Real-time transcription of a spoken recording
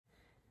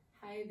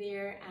Hi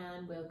there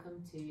and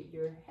welcome to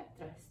your hip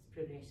thrust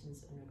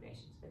progressions and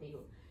regressions video.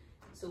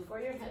 So for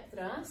your hip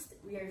thrust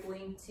we are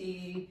going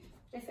to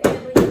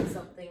preferably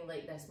something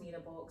like this.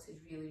 Mira box is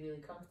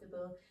really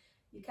comfortable.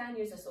 You can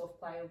use a soft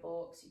plyo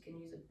box, you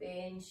can use a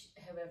bench,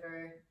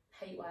 however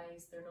height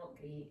wise they're not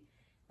great.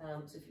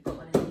 So if you've got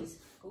one of these,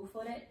 go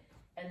for it.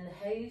 In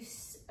the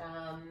house,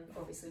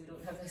 obviously we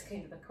don't have this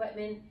kind of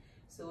equipment,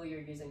 so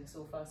you're using a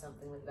sofa,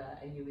 something like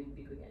that, and you wouldn't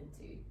be going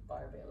into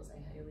barbells,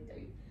 I highly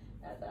doubt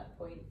at that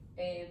point.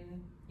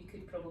 You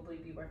could probably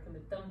be working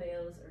with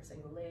dumbbells or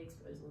single legs,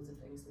 but there's loads of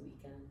things that we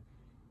can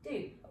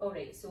do.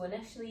 Alright, so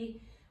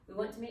initially we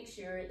want to make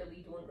sure that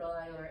we don't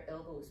rely on our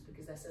elbows,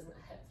 because this isn't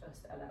a hip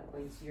thrust at that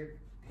point. So you're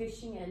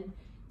pushing in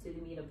to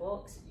the Mira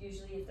box.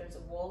 Usually if there's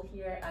a wall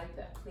here, I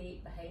put a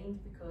plate behind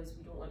because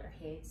we don't want our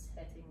heads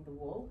hitting the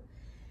wall.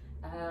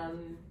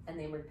 And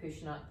then we're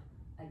pushing up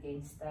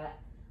against that.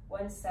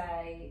 Once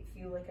I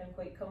feel like I'm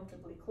quite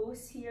comfortably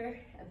close here,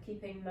 I'm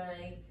keeping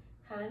my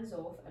hands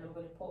off and I'm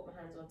going to pop my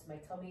hands onto my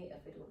tummy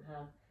if I don't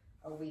have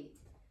a weight.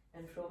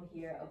 And from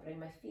here I'll bring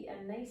my feet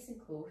in nice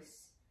and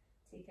close,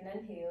 take an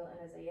inhale, and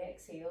as I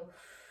exhale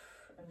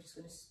I'm just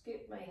going to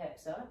scoop my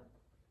hips up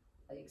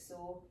like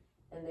so,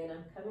 and then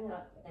I'm coming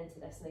up into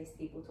this nice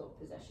tabletop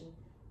position.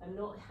 I'm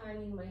not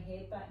hanging my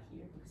head back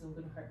here because I'm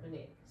going to hurt my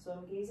neck, so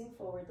I'm gazing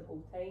forward the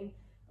whole time.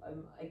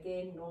 I'm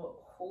again not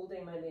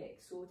holding my neck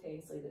so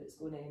tensely that it's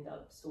going to end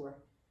up sore.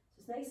 So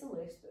it's nice and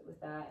loose, but with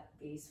that,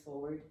 gaze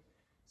forward.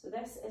 So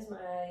this is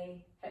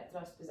my hip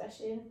thrust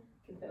position.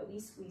 You can put a wee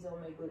squeeze on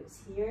my glutes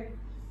here.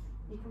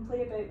 You can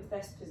play about with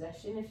this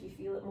position. If you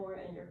feel it more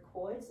in your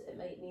quads, it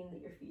might mean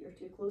that your feet are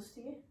too close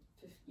to you.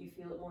 If you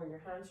feel it more in your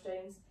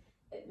hamstrings,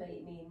 it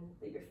might mean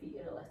that your feet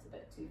are a little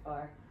bit too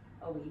far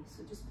away.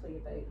 So just play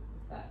about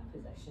with that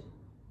position.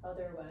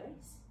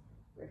 Otherwise,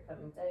 we're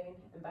coming down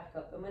and back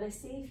up. And when I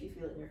say if you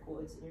feel it in your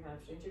quads and your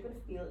hamstrings, you're going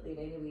to feel it there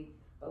anyway,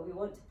 but we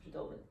want to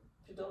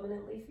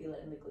predominantly feel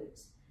it in the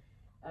glutes.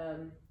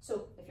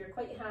 So if you're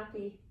quite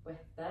happy with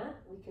that,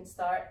 we can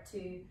start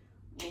to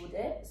load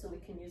it. So we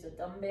can use a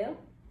dumbbell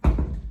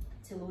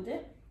to load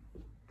it.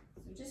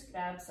 So just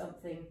grab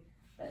something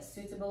that's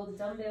suitable. The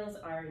dumbbells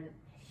aren't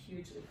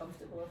hugely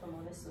comfortable, if I'm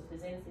honest, so if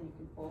there's anything you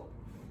can pop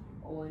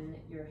on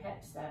your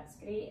hips, that's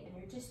great. And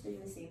you're just doing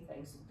the same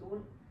thing, so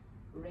don't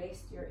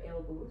rest your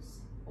elbows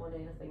on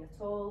anything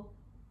at all,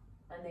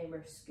 and then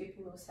we're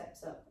scooping those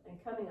hips up and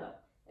coming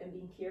up and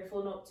being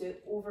careful not to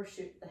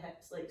overshoot the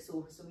hips like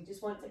so. So we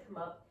just want to come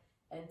up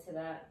into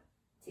that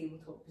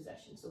tabletop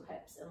position, so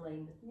hips in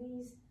line with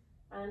knees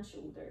and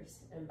shoulders,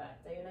 and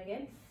back down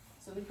again.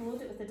 So we can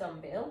load it with the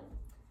dumbbell.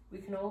 We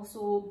can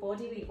also,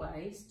 body weight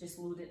wise, just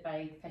load it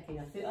by picking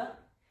a foot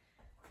up.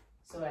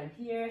 So I'm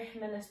here,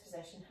 I'm in this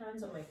position,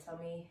 hands on my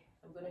tummy.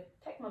 I'm going to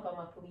pick my bum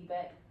up a wee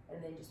bit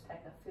and then just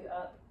pick a foot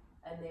up,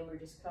 and then we're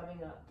just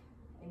coming up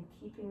and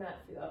keeping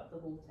that foot up the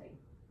whole time.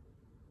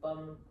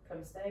 Bum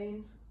comes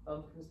down,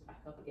 bum comes back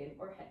up again,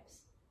 or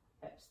hips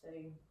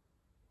down,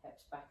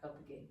 hips back up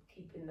again,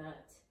 keeping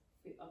that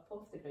foot up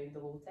off the ground the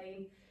whole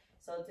time.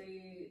 So I'll do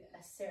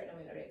a certain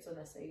amount of reps on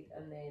this side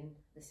and then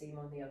the same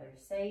on the other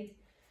side.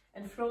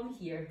 And from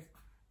here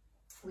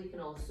we can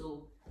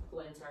also go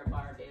into our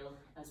barbell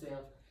as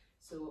well.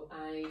 So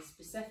I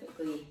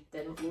specifically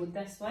didn't load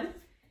this one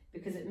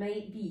because it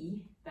might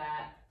be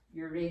that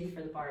you're ready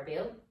for the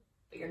barbell,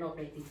 but you're not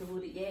ready to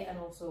load it yet, and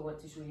also I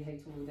want to show you how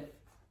to load it.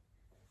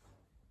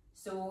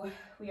 So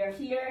we are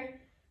here,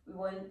 we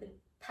want the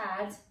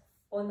pad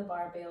on the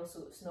barbell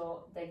so it's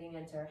not digging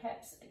into our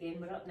hips. Again,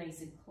 we're up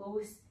nice and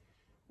close.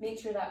 Make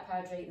sure that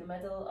pad's right in the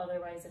middle,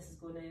 otherwise this is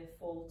going to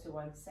fall to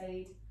one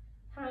side.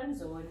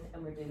 Hands on,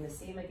 and we're doing the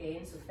same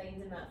again, so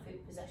finding that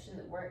foot position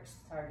that works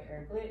to target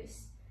our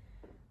glutes.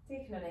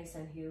 Taking a nice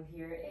inhale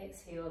here,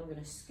 exhale, I'm going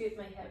to scoop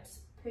my hips,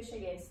 push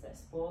against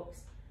this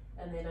box,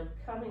 and then I'm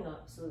coming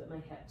up so that my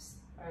hips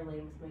are in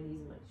line with my knees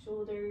and my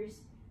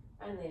shoulders,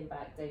 and then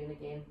back down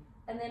again.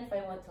 And then if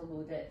I want to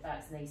load it,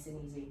 that's nice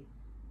and easy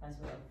as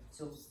well.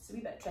 So it's a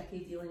wee bit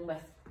tricky dealing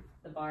with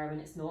the bar when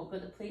it's not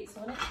got the plates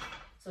on it.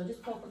 So I'll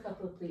just pop a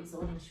couple of plates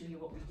on and show you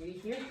what we do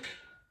here.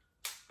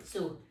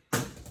 So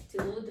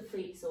to load the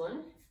plates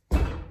on,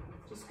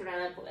 just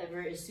grab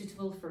whatever is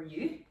suitable for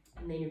you,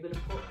 and then you're going to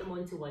pop them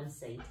onto one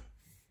side,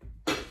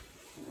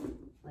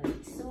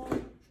 like so.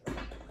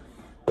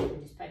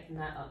 And just picking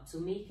that up, so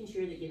making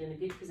sure that you're in a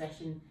good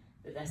position,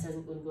 that this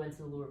isn't going to go into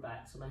the lower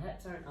back. So my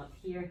hips aren't up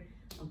here,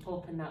 I'm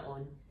popping that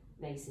on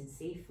nice and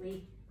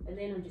safely, and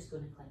then I'm just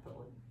going to clip it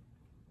on,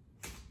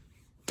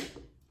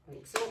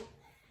 like so.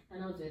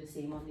 And I'll do the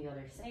same on the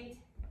other side.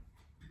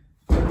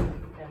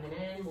 Coming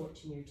in,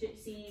 watching your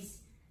tootsies.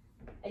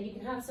 And you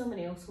can have someone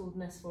else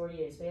holding this for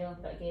you as well,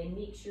 but again,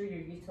 make sure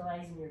you're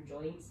utilising your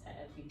joints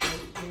at every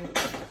point here.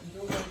 You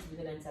don't want to be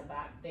going into a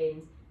back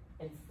bend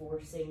and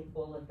forcing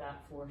all of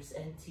that force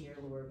into your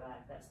lower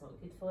back. That's not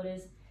good for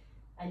us.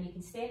 And you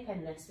can step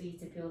in this way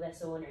to pull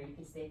this on, or you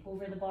can step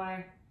over the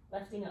bar,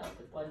 lifting it up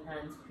with one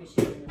hand,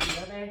 pushing it with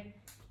the other.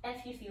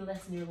 If you feel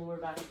this in your lower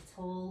back at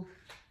all,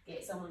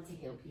 get someone to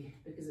help you,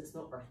 because it's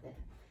not worth it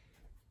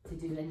to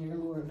do in your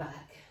lower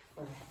back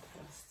for a hip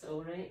thrust.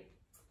 alright.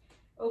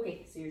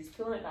 Okay, so you're just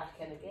pulling it back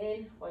in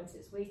again once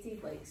it's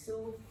weighted, like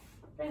so.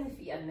 Bring the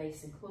feet in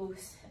nice and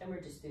close, and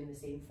we're just doing the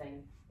same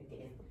thing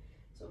again.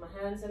 So my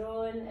hands are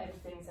on,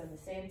 everything's in the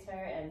centre.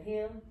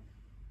 Inhale,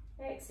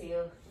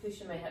 exhale,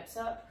 pushing my hips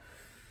up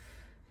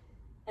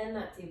in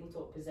that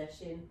tabletop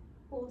position,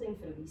 holding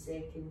for a wee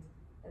second,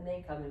 and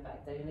then coming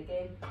back down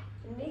again,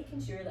 and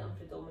making sure that I'm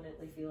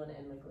predominantly feeling it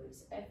in my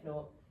glutes. If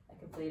not, I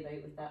can play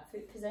about with that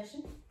foot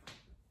position,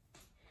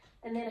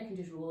 and then I can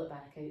just roll it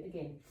back out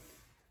again.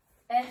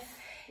 If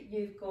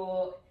you've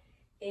got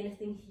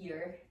anything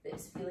here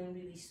that's feeling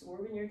really sore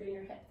when you're doing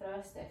your hip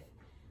thrust, if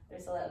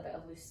there's a little bit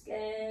of loose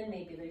skin,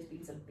 maybe there's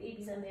been some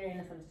babies in there,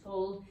 anything at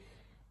all,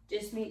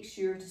 just make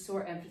sure to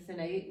sort everything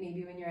out.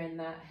 Maybe when you're in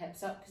that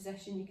hips up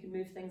position, you can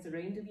move things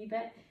around a wee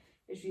bit.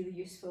 It's really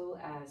useful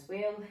as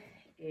well.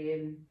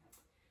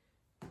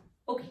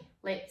 Okay,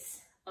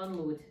 let's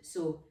unload.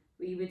 So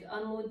we would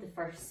unload the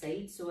first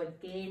side. So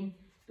again,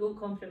 don't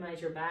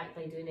compromise your back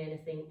by doing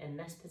anything in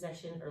this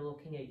position or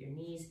locking out your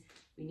knees.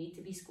 We need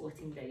to be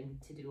squatting down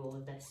to do all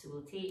of this. So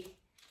we'll take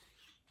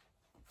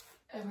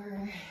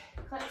our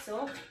clips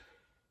off,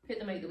 put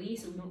them out the way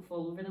so we don't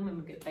fall over them when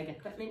we've got big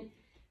equipment.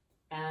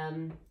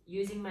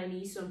 Using my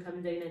knees, so I'm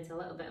coming down into a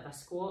little bit of a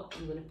squat.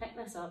 I'm going to pick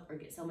this up or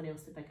get someone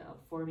else to pick it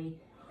up for me,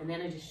 and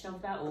then I just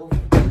shove that off,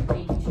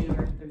 making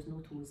sure there's no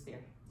toes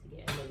there to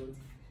get in the load.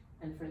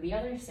 And for the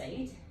other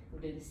side,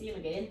 we'll do the same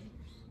again.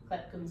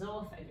 Clip comes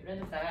off, I get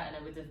rid of that, and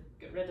I would have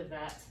got rid of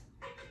that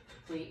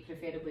plate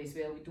preferably as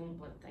well. We don't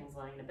want things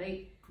lying about.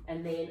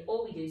 And then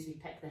all we do is we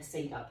pick this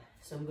side up.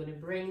 So I'm going to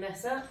bring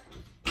this up,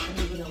 and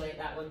I'm going to let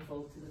that one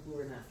fall to the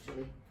floor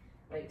naturally,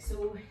 like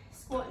so,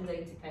 squatting down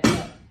to pick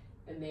up,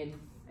 and then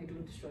I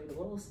don't destroy the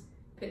walls.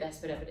 Put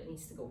this wherever it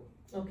needs to go.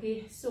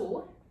 Okay,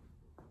 so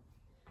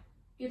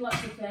good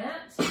luck with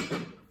that.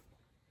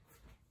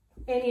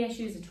 Any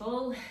issues at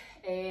all,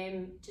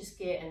 just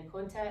get in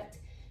contact.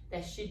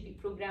 This should be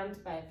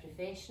programmed by a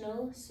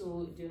professional,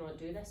 so do not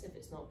do this if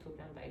it's not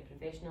programmed by a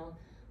professional.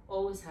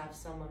 Always have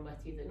someone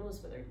with you that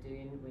knows what they're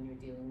doing when you're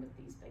dealing with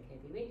these big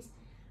heavy weights.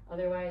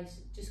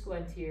 Otherwise, just go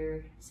into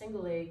your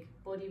single leg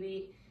body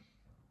weight.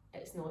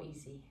 It's not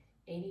easy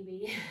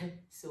anyway,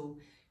 so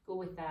go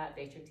with that.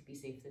 Better to be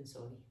safe than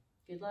sorry.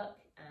 Good luck,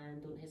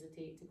 and don't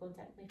hesitate to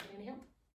contact me for any help.